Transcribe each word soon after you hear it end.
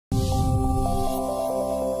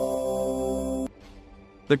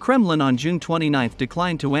The Kremlin on June 29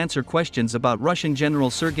 declined to answer questions about Russian General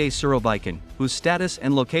Sergei Surovikin, whose status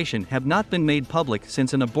and location have not been made public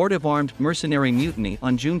since an abortive armed mercenary mutiny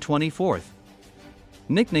on June 24.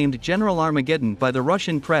 Nicknamed General Armageddon by the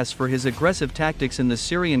Russian press for his aggressive tactics in the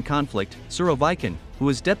Syrian conflict, Surovikin, who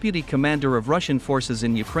is deputy commander of Russian forces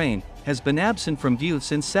in Ukraine, has been absent from view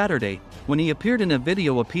since Saturday, when he appeared in a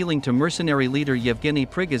video appealing to mercenary leader Yevgeny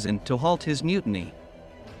Prigozhin to halt his mutiny.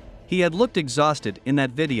 He had looked exhausted in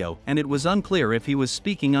that video, and it was unclear if he was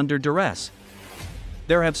speaking under duress.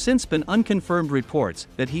 There have since been unconfirmed reports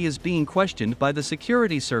that he is being questioned by the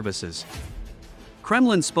security services.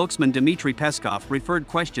 Kremlin spokesman Dmitry Peskov referred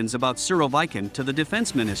questions about Surovikin to the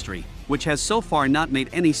defense ministry, which has so far not made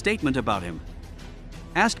any statement about him.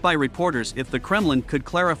 Asked by reporters if the Kremlin could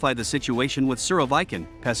clarify the situation with Surovikin,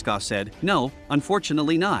 Peskov said, "No,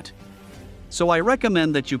 unfortunately not. So I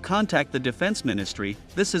recommend that you contact the defense ministry,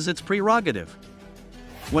 this is its prerogative."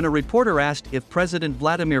 When a reporter asked if President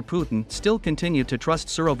Vladimir Putin still continued to trust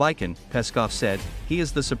Surovikin, Peskov said, "He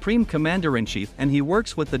is the supreme commander-in-chief and he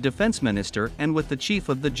works with the defense minister and with the chief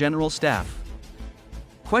of the general staff."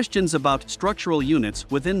 Questions about structural units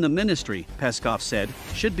within the ministry, Peskov said,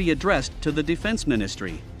 should be addressed to the defense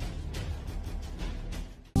ministry.